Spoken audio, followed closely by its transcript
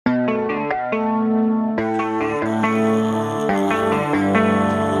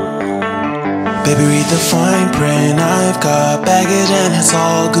Baby, read the fine print. I've got baggage and it's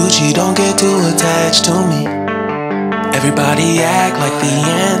all Gucci. Don't get too attached to me. Everybody act like the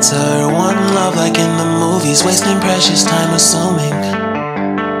answer. One love like in the movies. Wasting precious time assuming.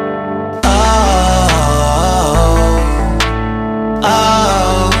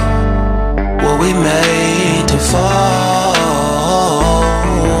 Oh, were we made to fall?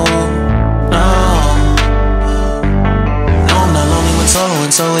 No, I'm not lonely when solo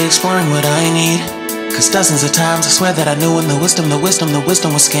and solely exploring what I need. Cause dozens of times I swear that I knew when the wisdom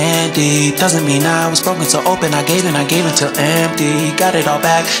was scanty. Doesn't mean I was broken so open, I gave until empty. Got it all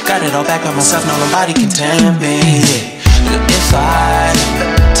back by myself, now nobody can tempt me. If I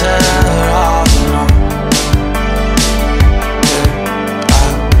better off alone,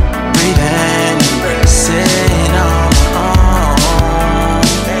 breathe in, embrace it on my own.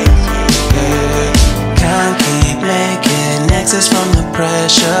 Can't keep making exits from the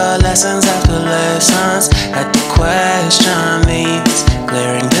pressure. Lessons after lessons, had to question these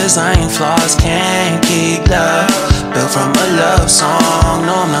glaring design flaws. Can't keep love built from a love song.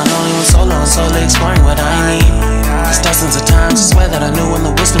 No, I'm not only when solo and solely exploring what I need. Cause dozens of times I swear that I knew when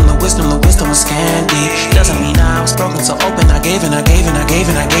the wisdom was scanty. Doesn't mean I was broken so open, I gave and I gave and I gave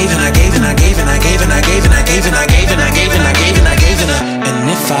and I gave and I gave and I gave and I gave and I gave and I gave and I gave and I gave and I gave and I gave and I. And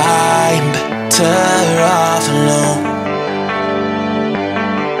if I'm better off alone,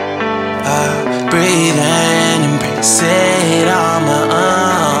 breathe in, embrace it on my own.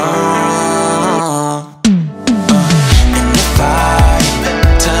 And if I'm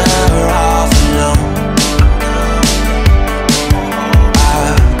better off alone,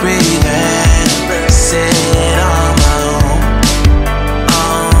 breathe in, embrace it on my own,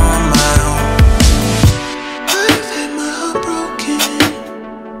 on my own. I've had my heart broken,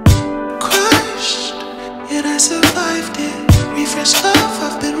 crushed, yet I survived it. Refreshed love,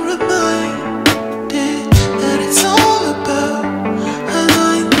 I've been reminded that it's all about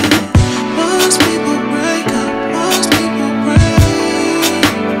alignment. Most people break up, most people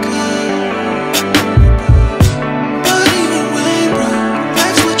break up. But even when broke,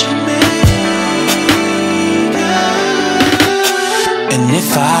 that's what you make up. And if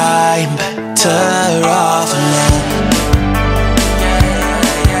I'm better off alone,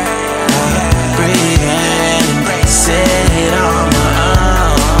 breathe in, embrace it on my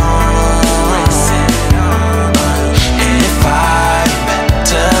own. And if I'm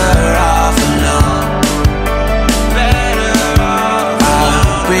better off alone,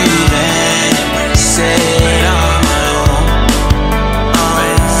 breathe in, embrace it on my own,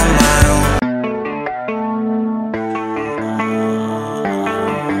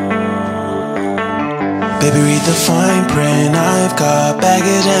 Baby, read the fine print. I've got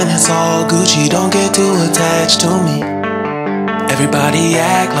baggage and it's all Gucci. Don't get too attached to me. Everybody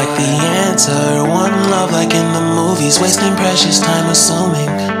act like the answer. One love like in the movies. Wasting precious time assuming.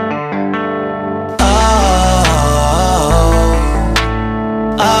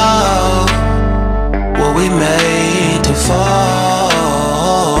 Oh, were we made to fall?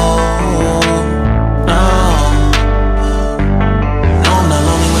 No, I'm not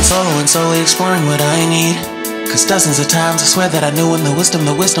lonely when solo and solely exploring what I need. Cause dozens of times I swear that I knew when the wisdom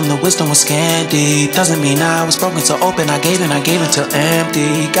was scanty. Doesn't mean I was broken so open, I gave until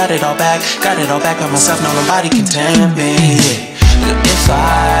empty. Got it all back by myself, now nobody can tempt me. If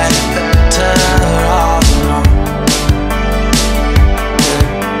I better off alone,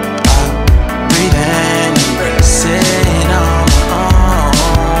 breathe in, embrace it on my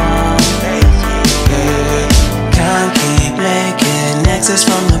own. Can't keep making exits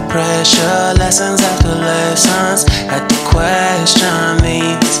from the pressure. Lessons after lessons, had to question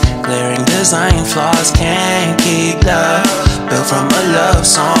these glaring design flaws. Can't keep love built from a love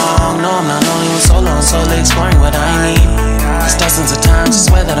song. No, I'm not only when solo and solely exploring what I need. Cause dozens of times I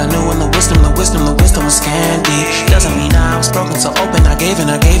swear that I knew when the wisdom was scanty. Doesn't mean I was broken so open, I gave and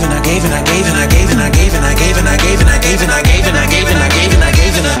I gave and I gave and I gave and I gave and I gave and I gave and I gave and I gave and I gave and I gave and I gave and I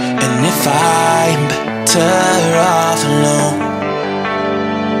gave and I. And if I'm better off alone,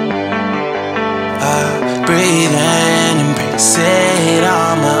 breathe in, embrace it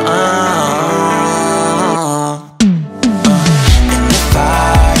on my own. And if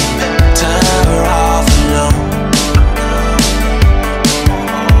I'm better off alone,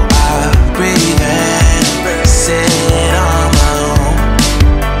 breathe in, embrace it on my own,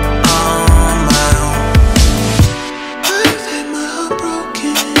 on my own. I've had my heart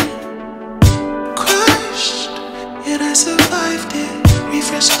broken, crushed, yet I survived it.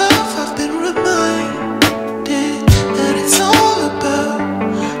 Refreshed love, I've been reminded that it's all about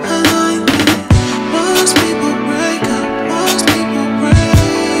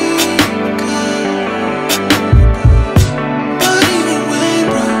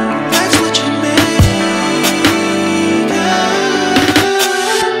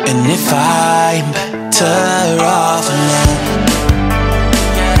I'm better off alone,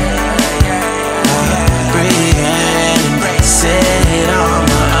 breathe in, embrace it on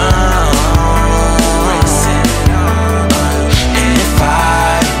my own. And if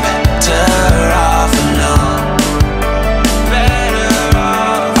I'm better off alone,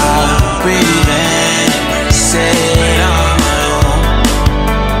 I'll breathe in, embrace it on my own,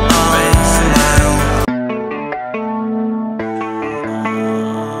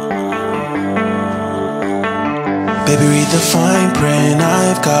 Baby, read the fine print.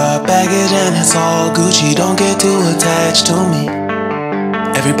 I've got baggage and it's all Gucci. Don't get too attached to me.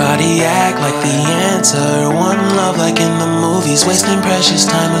 Everybody act like the answer. One love like in the movies, wasting precious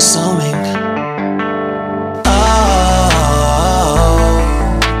time assuming.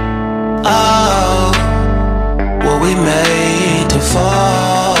 Oh, were we made to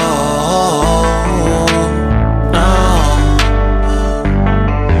fall?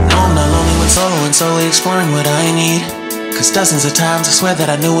 And slowly exploring what I need. Cause dozens of times I swear that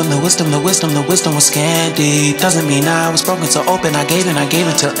I knew when the wisdom was scanty. Doesn't mean I was broken, so open I gave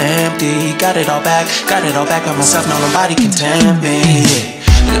until empty. Got it all back by myself, now nobody can tempt me.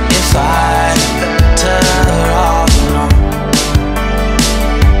 If I better off alone,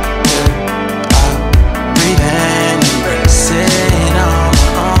 I'll breathe in, embrace it on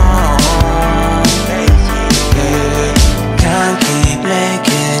my own. Can't keep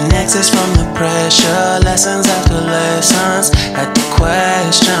making exits from the pressure, lessons after lessons. Had to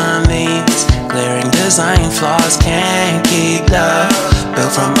question these glaring design flaws. Can't keep love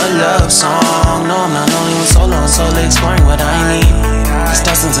built from a love song. No, I'm not only with solo and solely exploring what I need. Cause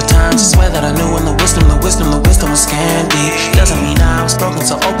dozens of times I swear that I knew when the wisdom was scanty. Doesn't mean I was broken,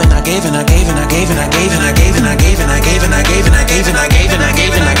 so open I gave and I gave and I gave and I gave and I gave and I gave and I gave and I gave and I gave and I gave and I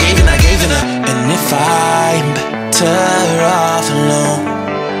gave and I gave and I gave and I. And if I'm better off alone,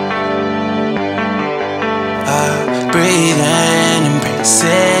 breathe in, embrace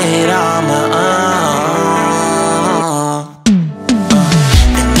it on my own.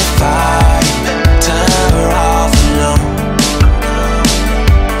 And if I'm better off alone,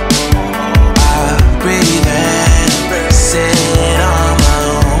 I'll breathe in, embrace it on my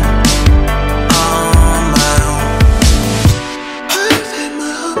own, on my own. I've had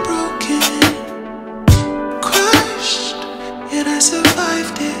my heart broken, crushed, yet I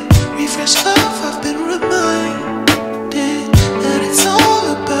survived it. Refresh love, I've been reminded that it's all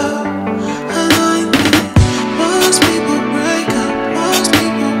about alignment. Most people break up, most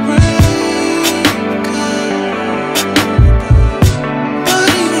people break up. But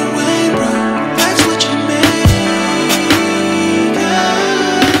even when broke, that's what you make up.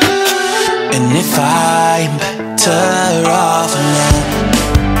 And if I'm better off alone,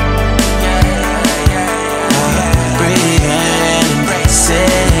 breathe in, embrace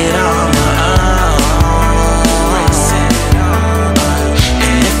it on my own.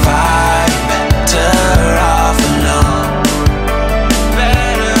 And if I'm better off alone,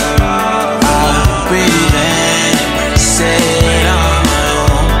 I'll breathe in, embrace it on my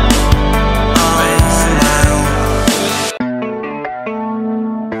own,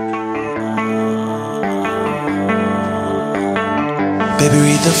 Baby,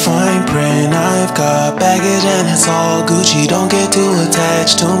 read the fine print. I've got baggage and it's all Gucci. Don't get too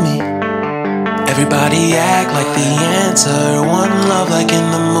attached to me. Everybody act like the answer. One love like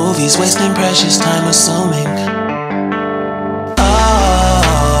in the movies, wasting precious time assuming.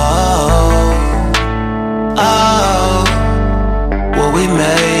 Oh, were we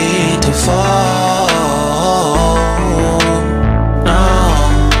made to fall? No,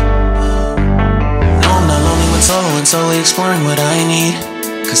 I'm not lonely when solo and solely exploring what I need.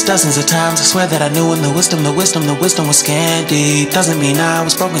 Cause dozens of times I swear that I knew when the wisdom was scanty. Doesn't mean I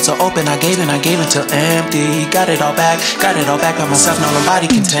was broken, so open I gave until empty. Got it all back by myself, now nobody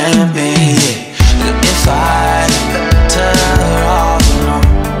can tempt me. If I better off alone,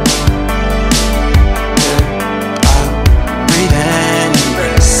 I'll breathe in,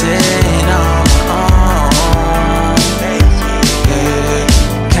 embrace it on my own.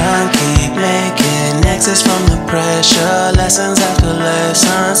 Can't keep making exits from the pressure, lessons after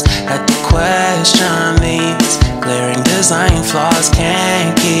lessons. Had to question these glaring design flaws.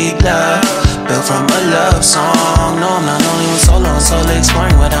 Can't keep love built from a love song. No, I'm not only with solo and solely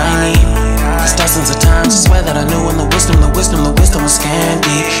exploring what I need. Cause dozens of times I swear that I knew when the wisdom was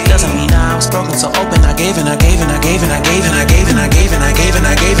scanty. Doesn't mean I was broken, so open I gave and I gave and I gave and I gave and I gave and I gave and I gave and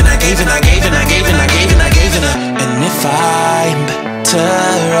I gave and I gave and I gave and I gave and I gave and I gave and I. And if I'm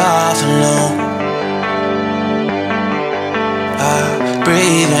better off alone, I'll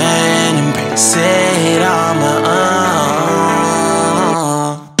breathe in, embrace it on my own.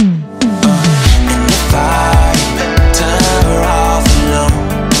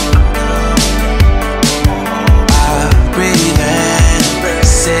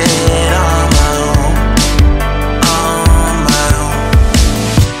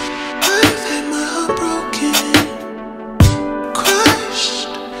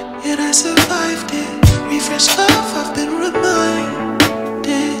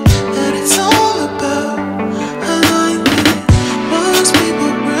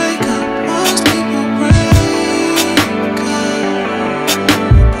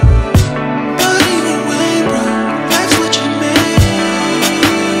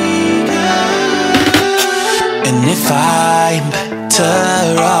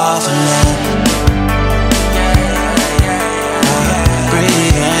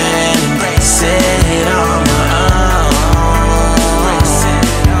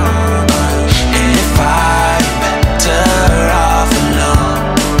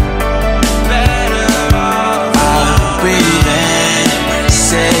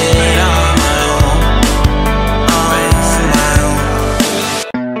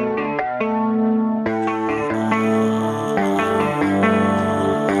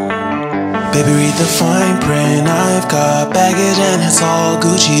 Baby, read the fine print. I've got baggage and it's all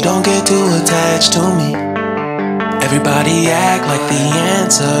Gucci. Don't get too attached to me. Everybody act like the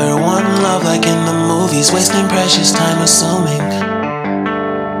answer. One love like in the movies, wasting precious time assuming